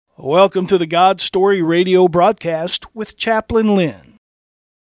Welcome to the God Story radio broadcast with Chaplain Lynn.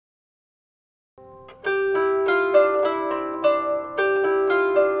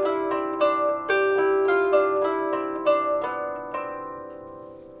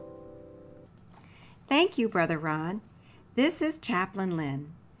 Thank you, Brother Ron. This is Chaplain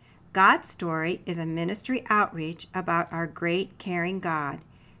Lynn. God's Story is a ministry outreach about our great caring God,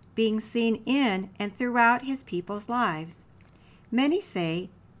 being seen in and throughout His people's lives. Many say,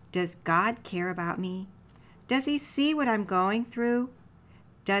 does God care about me? Does He see what I'm going through?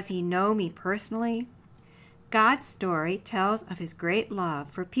 Does He know me personally? God's Story tells of His great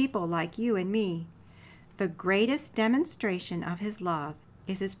love for people like you and me. The greatest demonstration of His love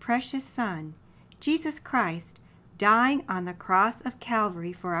is His precious Son, Jesus Christ, dying on the cross of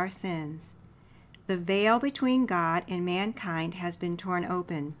Calvary for our sins. The veil between God and mankind has been torn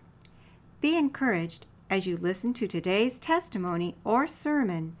open. Be encouraged as you listen to today's testimony or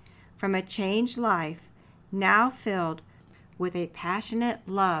sermon from a changed life, now filled with a passionate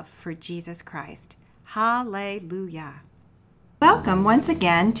love for Jesus Christ. Hallelujah. Welcome once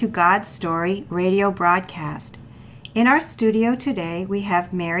again to God's Story radio broadcast. In our studio today, we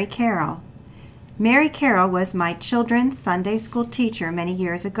have Mary Carroll. Mary Carroll was my children's Sunday school teacher many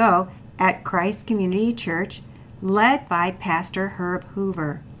years ago at Christ Community Church, led by Pastor Herb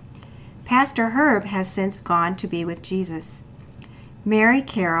Hoover. Pastor Herb has since gone to be with Jesus. Mary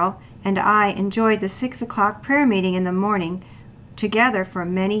Carroll and I enjoyed the 6 o'clock prayer meeting in the morning together for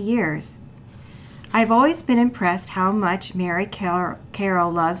many years. I've always been impressed how much Mary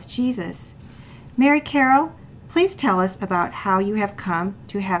Carroll loves Jesus. Mary Carroll, please tell us about how you have come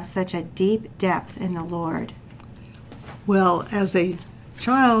to have such a deep depth in the Lord. Well, as a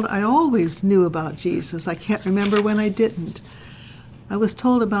child, I always knew about Jesus. I can't remember when I didn't. I was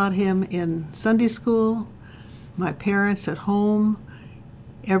told about Him in Sunday school, my parents at home.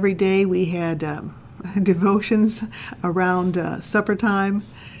 Every day we had devotions around supper time.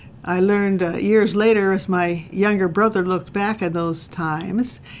 I learned years later, as my younger brother looked back at those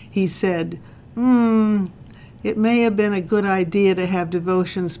times, he said, it may have been a good idea to have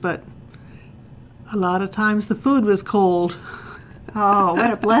devotions, but a lot of times the food was cold. Oh,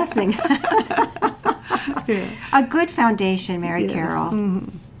 what a blessing. Yeah. A good foundation, Mary Yes. Carroll.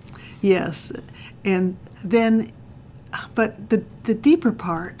 Mm-hmm. Yes. And then, but the deeper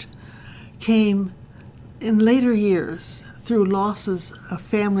part came in later years through losses of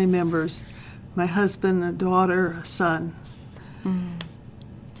family members, my husband, a daughter, a son. Mm.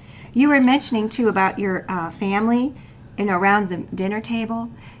 You were mentioning, too, about your family and around the dinner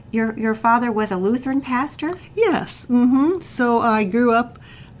table. Your father was a Lutheran pastor? Yes. Mm-hmm. So I grew up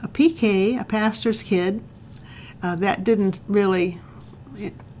a PK, a pastor's kid. That didn't really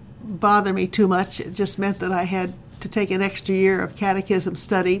bother me too much. It just meant that I had to take an extra year of catechism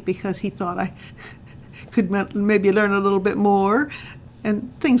study because he thought I could maybe learn a little bit more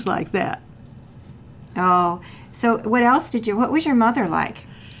and things like that. Oh, so what was your mother like?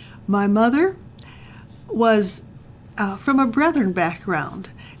 My mother was from a Brethren background,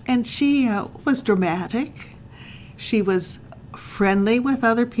 and she was dramatic. She was friendly with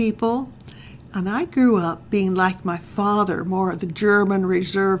other people, and I grew up being like my father, more the German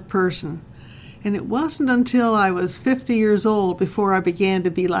reserved person. And it wasn't until I was 50 years old before I began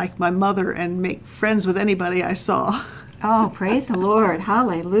to be like my mother and make friends with anybody I saw. Oh, praise the Lord.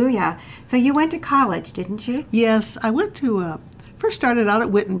 Hallelujah. So you went to college, didn't you? Yes, I went to, first started out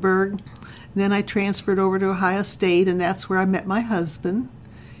at Wittenberg, then I transferred over to Ohio State, and that's where I met my husband.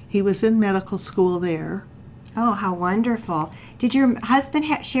 He was in medical school there. Oh, how wonderful. Did your husband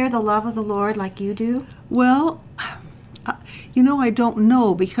share the love of the Lord like you do? Well, I don't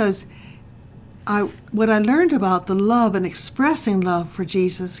know, because what I learned about the love and expressing love for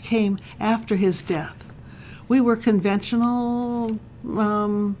Jesus came after His death. We were conventional,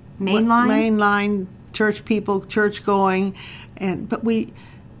 mainline church people, church going, but we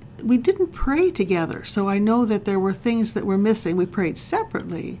didn't pray together. So I know that there were things that were missing. We prayed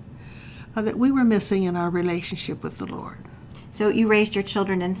separately, that we were missing in our relationship with the Lord. So you raised your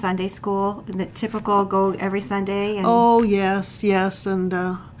children in Sunday school, the typical go every Sunday? Oh, yes,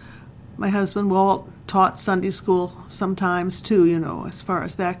 and my husband Walt taught Sunday school sometimes too, as far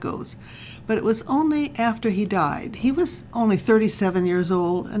as that goes. But it was only after he died. He was only 37 years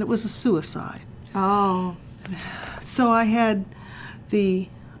old, and it was a suicide. Oh. So I had the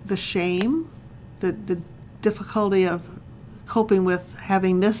shame, the difficulty of coping with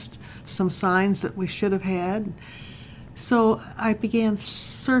having missed some signs that we should have had. So I began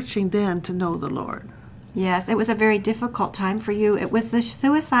searching then to know the Lord. Yes, it was a very difficult time for you. Was the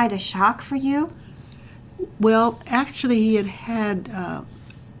suicide a shock for you? Well, actually, he had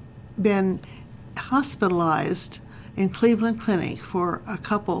been hospitalized in Cleveland Clinic for a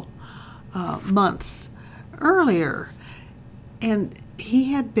couple months earlier, and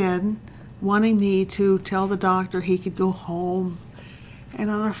he had been wanting me to tell the doctor he could go home. And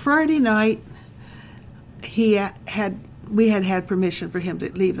on a Friday night, we had permission for him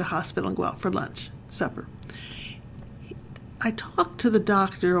to leave the hospital and go out for supper. I talked to the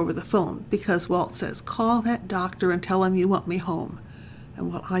doctor over the phone because Walt says, call that doctor and tell him you want me home.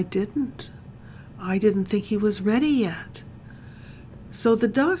 And well, I didn't. I didn't think he was ready yet. So the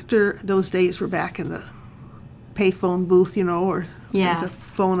doctor, those days were back in the payphone booth, or yes. There's a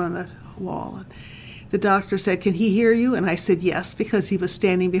phone on the wall. And the doctor said, can he hear you? And I said yes, because he was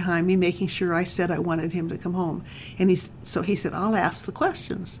standing behind me making sure I said I wanted him to come home. And he said, I'll ask the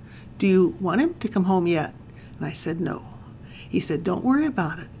questions. Do you want him to come home yet? And I said no. He said, don't worry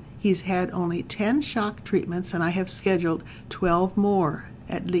about it. He's had only 10 shock treatments, and I have scheduled 12 more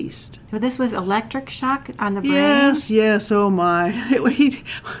at least. Well, this was electric shock on the brain? Yes, oh my.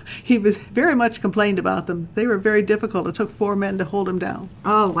 He was very much complained about them. They were very difficult. It took 4 men to hold him down.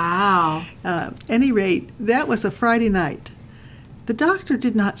 Oh, wow. Any rate, that was a Friday night. The doctor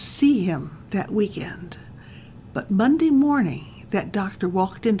did not see him that weekend, but Monday morning, that doctor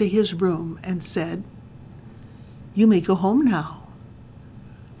walked into his room and said, you may go home now.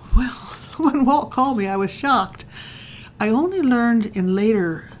 Well, when Walt called me, I was shocked. I only learned in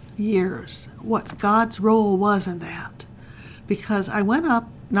later years what God's role was in that, because I went up,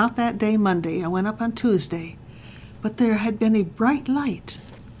 not that day Monday, I went up on Tuesday, but there had been a bright light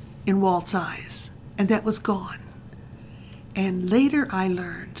in Walt's eyes, and that was gone. And later I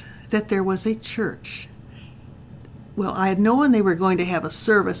learned that there was a church. Well, I had known they were going to have a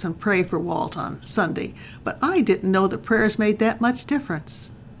service and pray for Walt on Sunday, but I didn't know the prayers made that much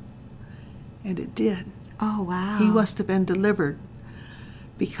difference. And it did. Oh, wow. He must have been delivered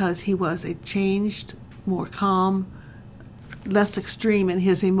because he was a changed, more calm, less extreme in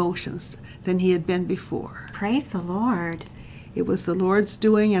his emotions than he had been before. Praise the Lord. It was the Lord's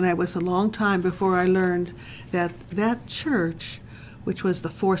doing, and it was a long time before I learned that that church, which was the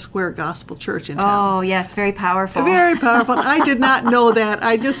Foursquare Gospel Church in town. Oh, yes, very powerful. Very powerful. I did not know that.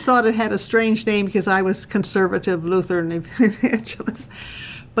 I just thought it had a strange name because I was conservative Lutheran evangelist.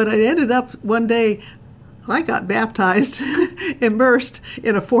 But I ended up one day, I got baptized, immersed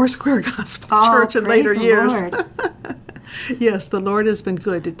in a Foursquare Gospel Church in later years. Yes, the Lord has been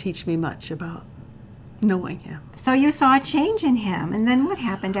good to teach me much about knowing Him. So you saw a change in him, and then what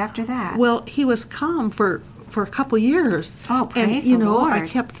happened after that? Well, he was calm for a couple years. Oh, praise the Lord. I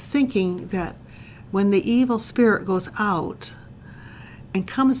kept thinking that when the evil spirit goes out and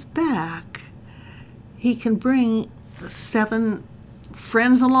comes back, he can bring 7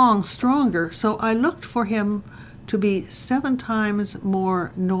 friends along stronger. So I looked for him to be 7 times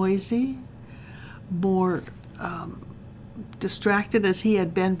more noisy, more distracted as he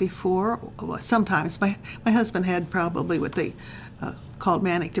had been before. Sometimes my husband had probably what they called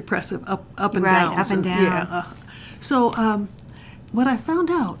manic depressive up and right, down. Up and down. Yeah. So what I found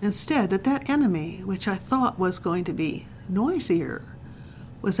out instead, that enemy, which I thought was going to be noisier,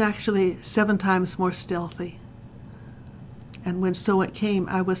 was actually 7 times more stealthy. And when so it came,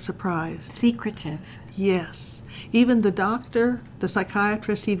 I was surprised. Secretive. Yes. Even the doctor, the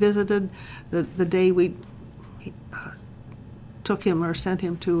psychiatrist he visited the day we took him or sent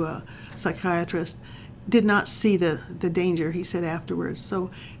him to a psychiatrist, did not see the danger, he said afterwards. So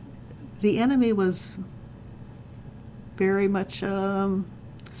the enemy was very much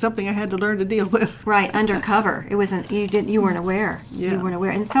something I had to learn to deal with. Right, undercover. It wasn't, you weren't aware. Yeah. You weren't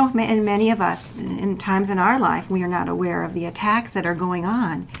aware. And and many of us, in times in our life, we are not aware of the attacks that are going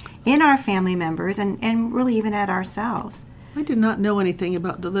on in our family members and really even at ourselves. I did not know anything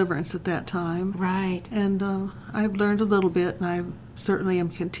about deliverance at that time. Right. And I've learned a little bit, and I certainly am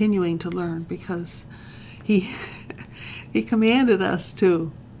continuing to learn, because he commanded us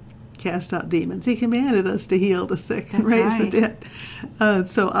to cast out demons. He commanded us to heal the sick and raise the dead.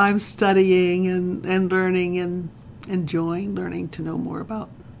 So I'm studying and learning and enjoying learning to know more about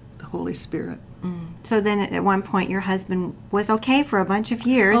the Holy Spirit. So then at one point your husband was okay for a bunch of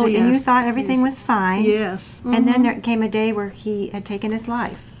years, Oh, and yes. you thought everything was fine. Yes. And then there came a day where he had taken his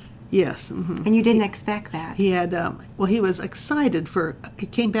life. Yes. Mm-hmm. And you didn't expect that. He had, he was excited he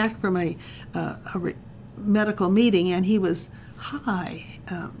came back from a medical meeting, and he was high,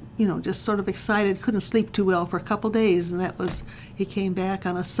 just sort of excited, couldn't sleep too well for a couple days, and he came back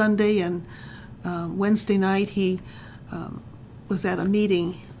on a Sunday, and Wednesday night he was at a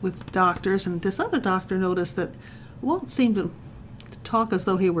meeting with doctors, and this other doctor noticed that Walt seemed to talk as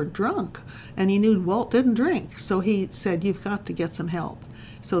though he were drunk, and he knew Walt didn't drink, so he said, you've got to get some help.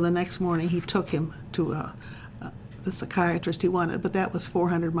 So the next morning he took him to the psychiatrist he wanted, but that was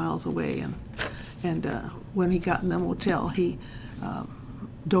 400 miles away. And when he got in the motel, he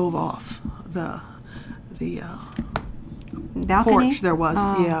dove off the balcony porch there was,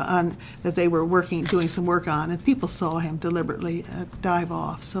 on that they were doing some work on, and people saw him deliberately dive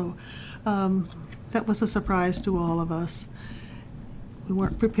off. So that was a surprise to all of us. We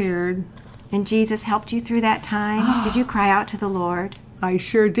weren't prepared. And Jesus helped you through that time? Did you cry out to the Lord? I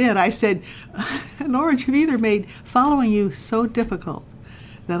sure did. I said, Lord, you've either made following you so difficult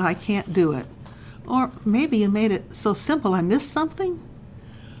that I can't do it, or maybe you made it so simple I missed something.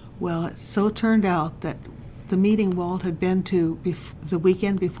 Well, it so turned out that the meeting Walt had been to the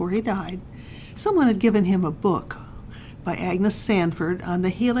weekend before he died, someone had given him a book by Agnes Sanford on the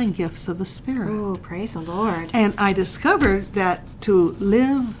healing gifts of the Spirit. Oh, praise the Lord. And I discovered that to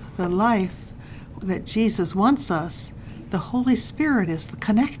live the life that Jesus wants us, the Holy Spirit is the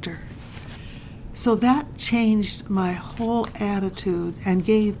connector. So that changed my whole attitude and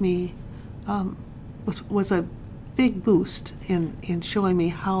gave me, was a big boost in showing me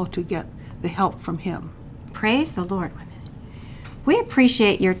how to get the help from Him. Praise the Lord, women. We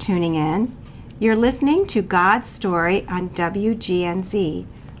appreciate your tuning in. You're listening to God's Story on WGNZ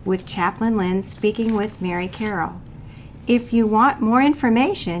with Chaplain Lynn speaking with Mary Carroll. If you want more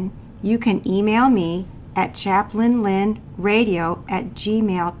information, you can email me at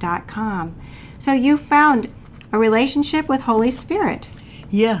chaplainlynnradio@gmail.com. So you found a relationship with Holy Spirit.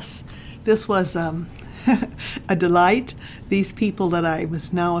 Yes, this was a delight. These people that I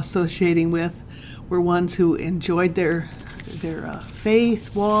was now associating with were ones who enjoyed their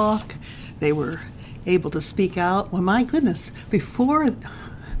faith walk. They were able to speak out. Well, my goodness, before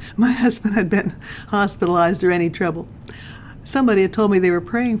my husband had been hospitalized or any trouble, somebody had told me they were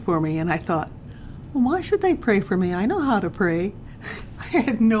praying for me, and I thought, well, why should they pray for me? I know how to pray. I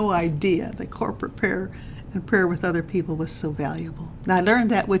had no idea that corporate prayer and prayer with other people was so valuable. And I learned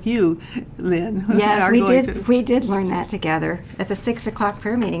that with you, Lynn. Yes, we did learn that together at the 6 o'clock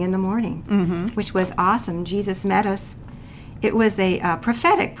prayer meeting in the morning, which was awesome. Jesus met us. It was a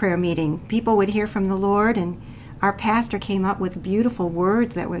prophetic prayer meeting. People would hear from the Lord, and our pastor came up with beautiful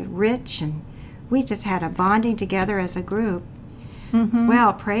words that were rich, and we just had a bonding together as a group.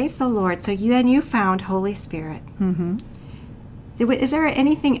 Well, praise the Lord. So then you found Holy Spirit. Is there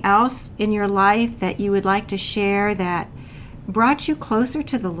anything else in your life that you would like to share that brought you closer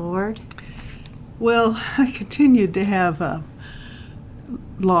to the Lord? Well, I continued to have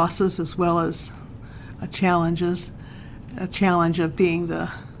losses as well as challenges. A challenge of being the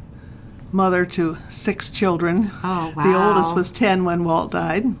mother to 6 children. Oh, wow. The oldest was 10 when Walt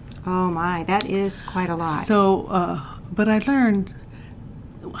died. Oh, my, that is quite a lot. So, but I learned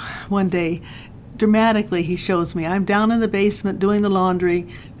one day, dramatically, he shows me, I'm down in the basement doing the laundry.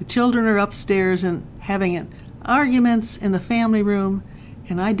 The children are upstairs and having arguments in the family room,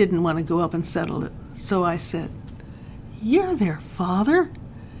 and I didn't want to go up and settle it. So I said, you're their father.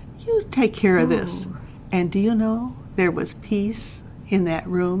 You take care of this. And do you know, there was peace in that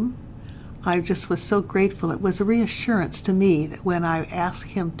room. I just was so grateful. It was a reassurance to me that when I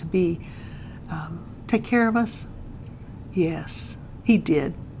asked him to take care of us, yes, he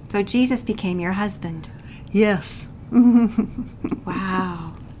did. So Jesus became your husband. Yes.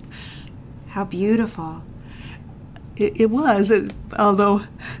 Wow. How beautiful. It was, although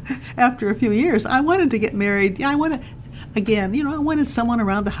after a few years, I wanted to get married. I wanted someone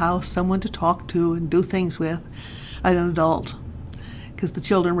around the house, someone to talk to and do things with, an adult, because the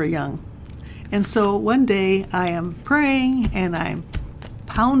children were young. And so one day I am praying and I'm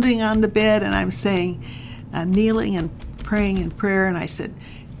pounding on the bed and I'm saying, kneeling and praying in prayer, and I said,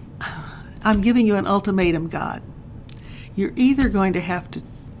 I'm giving you an ultimatum, God. You're either going to have to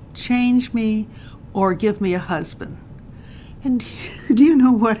change me or give me a husband. And do you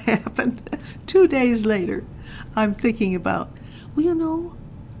know what happened? 2 days later, I'm thinking about,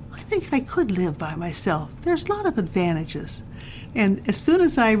 I think I could live by myself. There's a lot of advantages. And as soon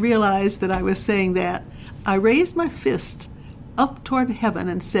as I realized that I was saying that, I raised my fist up toward heaven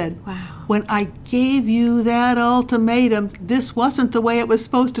and said, wow. When I gave you that ultimatum, this wasn't the way it was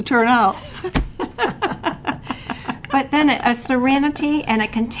supposed to turn out. But then a serenity and a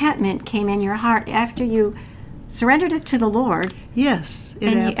contentment came in your heart after you surrendered it to the Lord. Yes,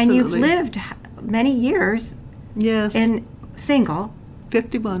 absolutely. And you've lived many years in single.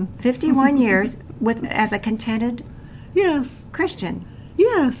 51 years as a contented Christian.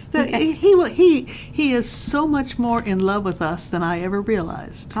 Yes, he is so much more in love with us than I ever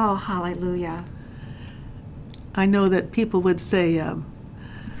realized. Oh, hallelujah. I know that people would say,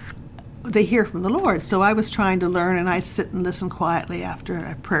 they hear from the Lord. So I was trying to learn, and I'd sit and listen quietly after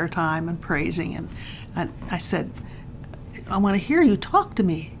a prayer time and praising. And I said, I want to hear you talk to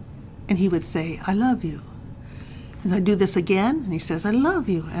me. And he would say, I love you. And I'd do this again, and he says, I love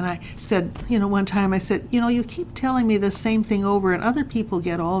you. And I said, one time I said, you keep telling me the same thing over, and other people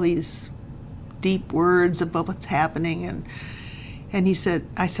get all these deep words about what's happening. And he said,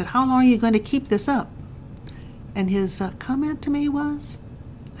 I said, how long are you going to keep this up? And his comment to me was,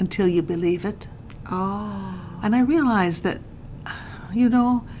 until you believe it. Oh. And I realized that,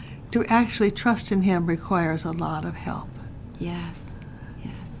 to actually trust in him requires a lot of help. Yes.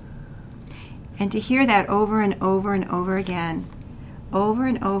 And to hear that over and over and over again,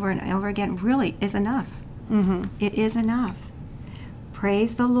 really is enough. Mm-hmm. It is enough.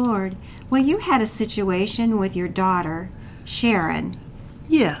 Praise the Lord. Well, you had a situation with your daughter, Sharon.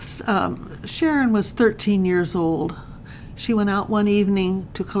 Yes. Sharon was 13 years old. She went out one evening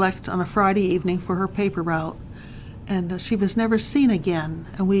to collect on a Friday evening for her paper route, and she was never seen again.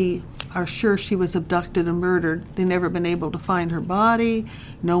 And we are sure she was abducted and murdered. They've never been able to find her body.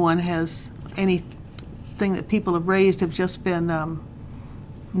 No one has anything that people have raised have just been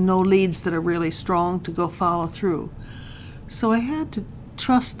no leads that are really strong to go follow through. So I had to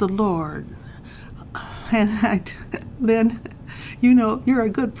trust the Lord. And then, you're a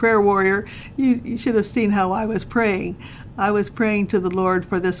good prayer warrior. You should have seen how I was praying. I was praying to the Lord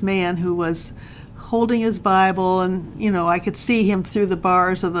for this man who was holding his Bible, and I could see him through the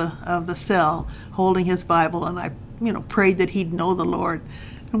bars of the cell holding his Bible, and I prayed that he'd know the Lord.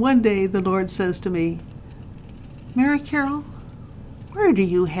 And one day the Lord says to me, Mary Carol, where do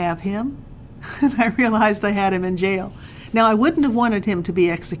you have him? And I realized I had him in jail. Now, I wouldn't have wanted him to be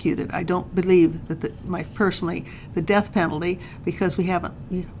executed. I don't believe that the death penalty, because we haven't,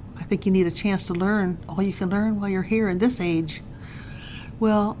 I think you need a chance to learn all you can learn while you're here in this age.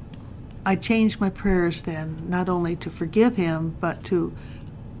 Well, I changed my prayers then, not only to forgive him, but to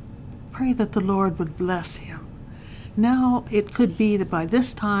pray that the Lord would bless him. Now, it could be that by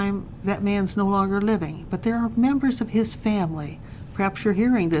this time, that man's no longer living, but there are members of his family. Perhaps you're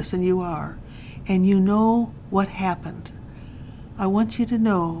hearing this, and you are, and you know what happened. I want you to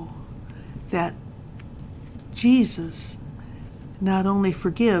know that Jesus not only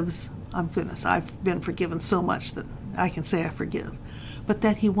forgives, I've been forgiven so much that I can say I forgive, but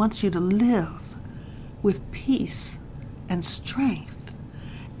that he wants you to live with peace and strength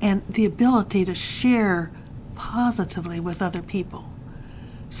and the ability to share positively with other people.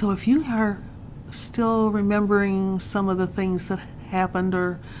 So if you are still remembering some of the things that happened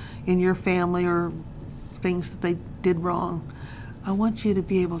or in your family or things that they did wrong, I want you to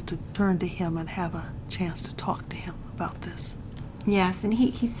be able to turn to him and have a chance to talk to him about this. Yes, and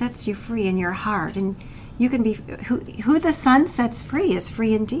he sets you free in your heart, and you can be who the Son sets free is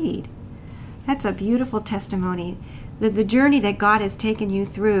free indeed. That's a beautiful testimony. The journey that God has taken you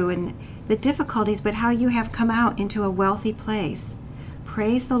through and the difficulties, but how you have come out into a wealthy place.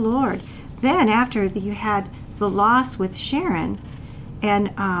 Praise the Lord. Then after you had the loss with Sharon,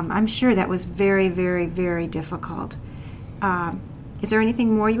 and I'm sure that was very, very, very difficult. Is there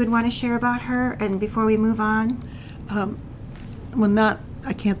anything more you would want to share about her, and before we move on?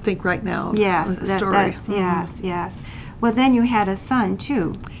 I can't think right now. Yes, the story. Yes. Well, then you had a son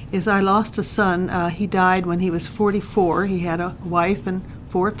too. Yes, I lost a son. He died when he was 44. He had a wife and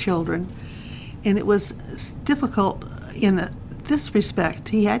 4 children, and it was difficult in this respect.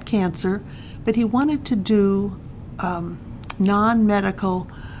 He had cancer, but he wanted to do non-medical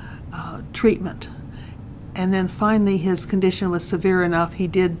treatment. And then finally his condition was severe enough he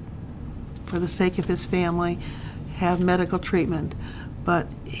did, for the sake of his family, have medical treatment. But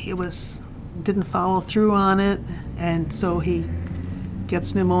it didn't follow through on it, and so he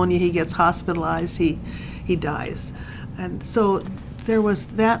gets pneumonia, he gets hospitalized, he dies. And so there was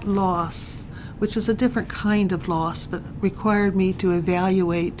that loss, which was a different kind of loss, but required me to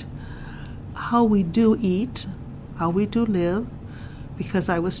evaluate how we do eat, how we do live, because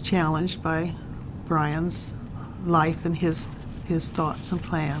I was challenged by Brian's life and his thoughts and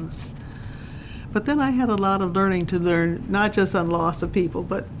plans. But then I had a lot of learning to learn, not just on loss of people,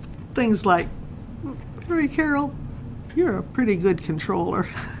 but things like, Mary Carol, you're a pretty good controller.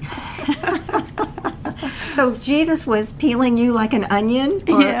 So Jesus was peeling you like an onion?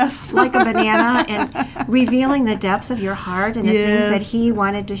 Or yes. Like a banana, and revealing the depths of your heart and the things that he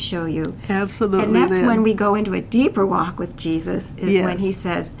wanted to show you. Absolutely. And that's when we go into a deeper walk with Jesus, is when he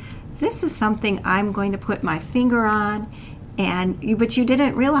says, this is something I'm going to put my finger on, but you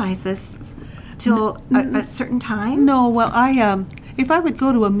didn't realize this till a certain time? No, well, if I would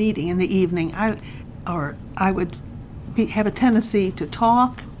go to a meeting in the evening, I would have a tendency to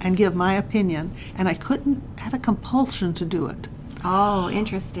talk and give my opinion, and I had a compulsion to do it. Oh,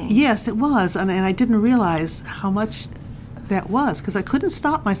 interesting. Yes, it was, and I didn't realize how much that was, because I couldn't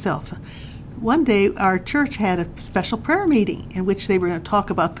stop myself. One day, our church had a special prayer meeting in which they were going to talk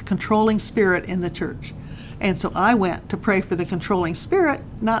about the controlling spirit in the church. And so I went to pray for the controlling spirit,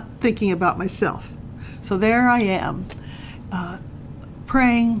 not thinking about myself. So there I am,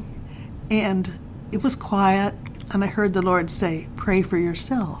 praying, and it was quiet, and I heard the Lord say, "Pray for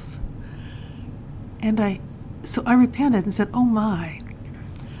yourself." And so I repented and said, "Oh my,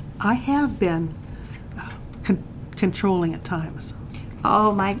 I have been controlling at times."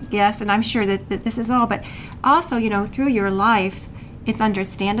 Oh my, yes, and I'm sure that this is all, but also, through your life, it's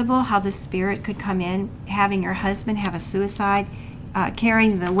understandable how the Spirit could come in, having your husband have a suicide,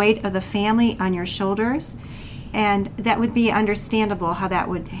 carrying the weight of the family on your shoulders, and that would be understandable how that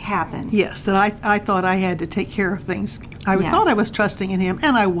would happen. Yes, that I thought I had to take care of things. I thought I was trusting in him,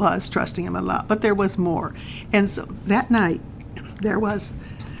 and I was trusting him a lot, but there was more. And so that night, there was...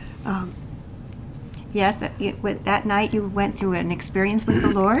 Yes, that night you went through an experience with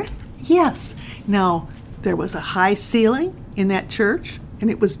the Lord? Yes. Now, there was a high ceiling in that church, and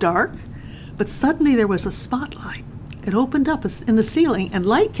it was dark, but suddenly there was a spotlight. It opened up in the ceiling, and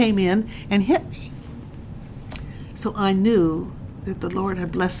light came in and hit me. So I knew that the Lord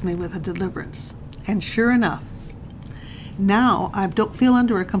had blessed me with a deliverance. And sure enough, now I don't feel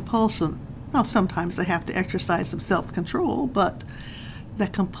under a compulsion. Well, sometimes I have to exercise some self-control, but the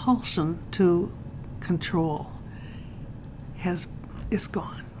compulsion to control is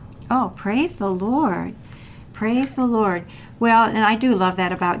gone. Oh, praise the Lord. Praise the Lord. Well, and I do love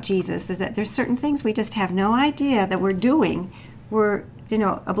that about Jesus, is that there's certain things we just have no idea that we're doing. We're,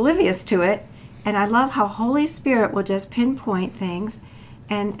 oblivious to it. And I love how Holy Spirit will just pinpoint things.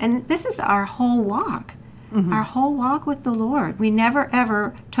 And this is our whole walk. Mm-hmm. Our whole walk with the Lord. We never,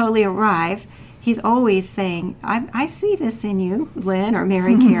 ever totally arrive. He's always saying, I see this in you, Lynn or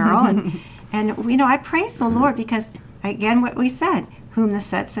Mary Carol. And I praise the Lord because, again, what we said, whom the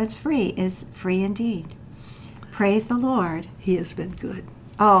set sets free is free indeed. Praise the Lord. He has been good.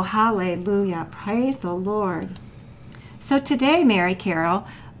 Oh, hallelujah. Praise the Lord. So today, Mary Carol,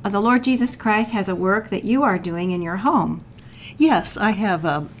 the Lord Jesus Christ has a work that you are doing in your home. Yes, I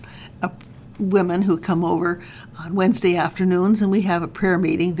have women who come over on Wednesday afternoons, and we have a prayer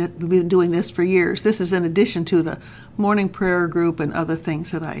meeting that we've been doing this for years. This is in addition to the morning prayer group and other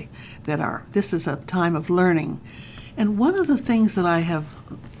things this is a time of learning. And one of the things that I have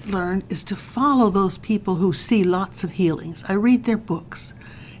learned is to follow those people who see lots of healings. I read their books,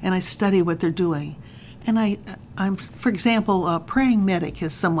 and I study what they're doing. And I'm, for example, Praying Medic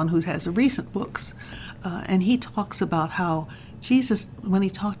is someone who has recent books, and he talks about how Jesus, when he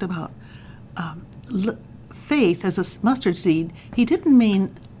talked about faith as a mustard seed, he didn't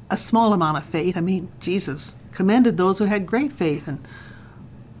mean a small amount of faith. I mean, Jesus commended those who had great faith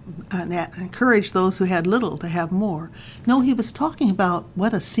and encouraged those who had little to have more. No, he was talking about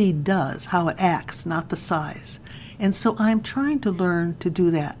what a seed does, how it acts, not the size. And so I'm trying to learn to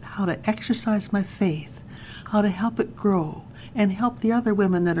do that, how to exercise my faith, how to help it grow, and help the other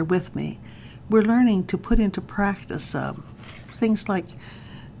women that are with me. We're learning to put into practice things like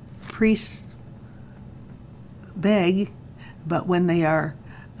priests beg, but when they are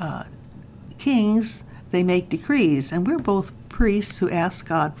kings, they make decrees. And we're both priests who ask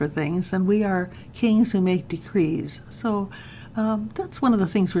God for things, and we are kings who make decrees. So that's one of the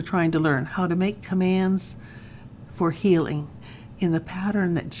things we're trying to learn, how to make commands for healing in the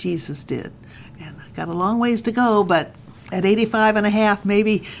pattern that Jesus did. And I got a long ways to go, but at 85 and a half,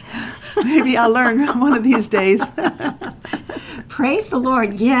 maybe I'll learn one of these days. Praise the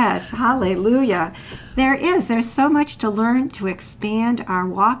Lord. Yes. Hallelujah. There's so much to learn to expand our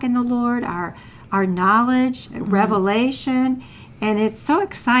walk in the Lord, our knowledge, revelation, and it's so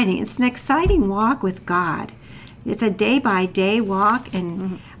exciting. It's an exciting walk with God. It's a day-by-day walk,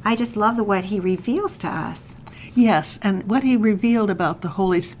 and I just love what He reveals to us. Yes, and what He revealed about the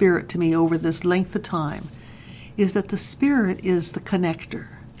Holy Spirit to me over this length of time is that the Spirit is the connector.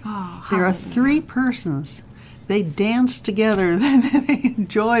 Oh, there are three persons. They dance together. They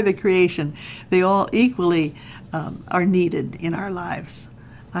enjoy the creation. They all equally are needed in our lives.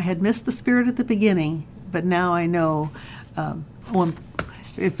 I had missed the Spirit at the beginning, but now I know.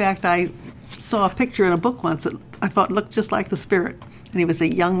 In fact, I saw a picture in a book once that I thought looked just like the Spirit, and he was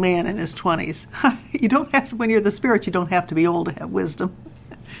a young man in his 20s. You don't have to, when you're the Spirit, you don't have to be old to have wisdom.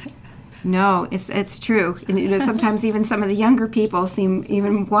 No, it's true. And, sometimes even some of the younger people seem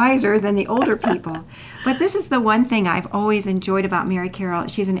even wiser than the older people. But this is the one thing I've always enjoyed about Mary Carroll.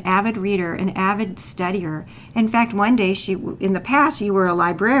 She's an avid reader, an avid studier. In fact, one day, in the past, you were a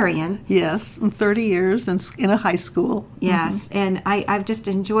librarian. Yes, 30 years in a high school. Yes, and I've just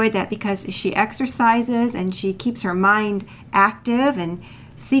enjoyed that because she exercises and she keeps her mind active and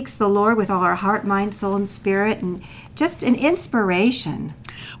seeks the Lord with all her heart, mind, soul, and spirit, and just an inspiration.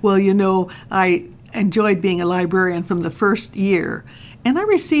 Well, I enjoyed being a librarian from the first year, and I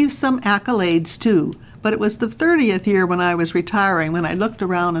received some accolades too. But it was the 30th year when I was retiring when I looked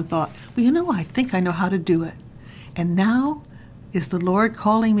around and thought, well, I think I know how to do it. And now, is the Lord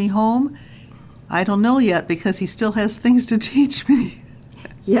calling me home? I don't know yet because he still has things to teach me.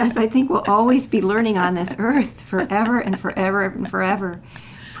 Yes, I think we'll always be learning on this earth forever and forever and forever.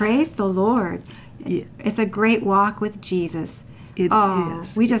 Praise the Lord. Yeah. It's a great walk with Jesus. It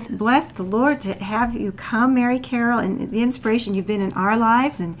is. We just bless the Lord to have you come, Mary Carroll, and the inspiration you've been in our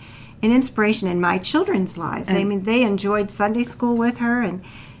lives and an inspiration in my children's lives. They enjoyed Sunday school with her, and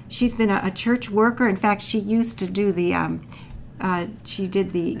she's been a church worker. In fact, she used to do she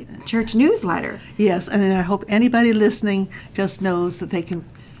did the church newsletter. Yes, and I hope anybody listening just knows that they can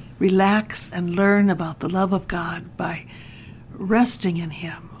relax and learn about the love of God by resting in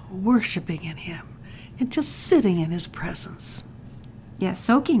him, worshiping in him, and just sitting in his presence. Yes,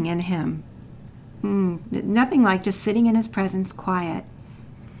 soaking in him. Nothing like just sitting in his presence quiet.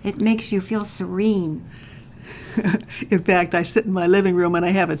 It makes you feel serene. In fact, I sit in my living room and I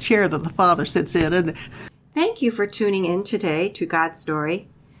have a chair that the Father sits in. And thank you for tuning in today to God's Story.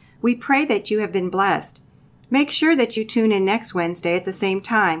 We pray that you have been blessed. Make sure that you tune in next Wednesday at the same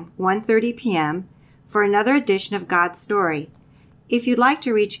time, 1:30 p.m., for another edition of God's Story. If you'd like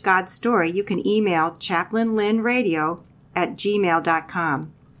to reach God's Story, you can email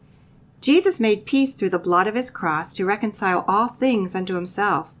chaplainlynnradio@gmail.com. Jesus made peace through the blood of his cross to reconcile all things unto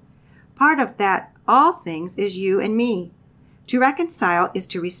himself. Part of that all things is you and me. To reconcile is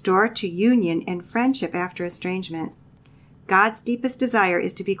to restore to union and friendship after estrangement. God's deepest desire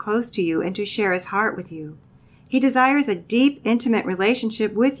is to be close to you and to share his heart with you. He desires a deep, intimate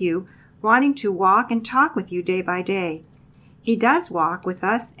relationship with you, wanting to walk and talk with you day by day. He does walk with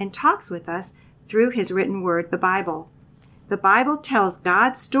us and talks with us through his written word, the Bible. The Bible tells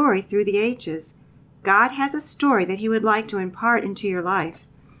God's story through the ages. God has a story that he would like to impart into your life.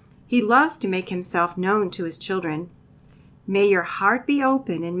 He loves to make himself known to his children. May your heart be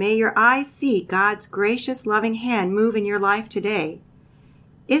open and may your eyes see God's gracious, loving hand move in your life today.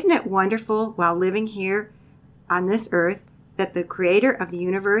 Isn't it wonderful while living here on this earth that the creator of the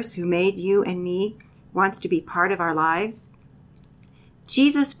universe who made you and me wants to be part of our lives?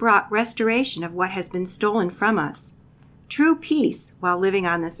 Jesus brought restoration of what has been stolen from us. True peace while living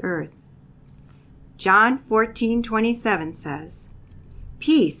on this earth. John 14:27 says,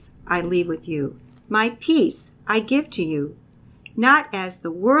 "Peace I leave with you, my peace I give to you. Not as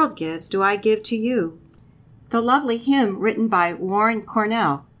the world gives do I give to you." The lovely hymn written by Warren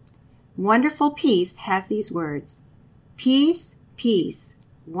Cornell, Wonderful Peace, has these words, "Peace, peace,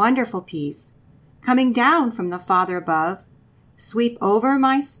 wonderful peace, coming down from the Father above, sweep over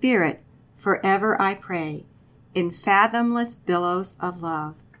my spirit, forever I pray, in fathomless billows of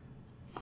love."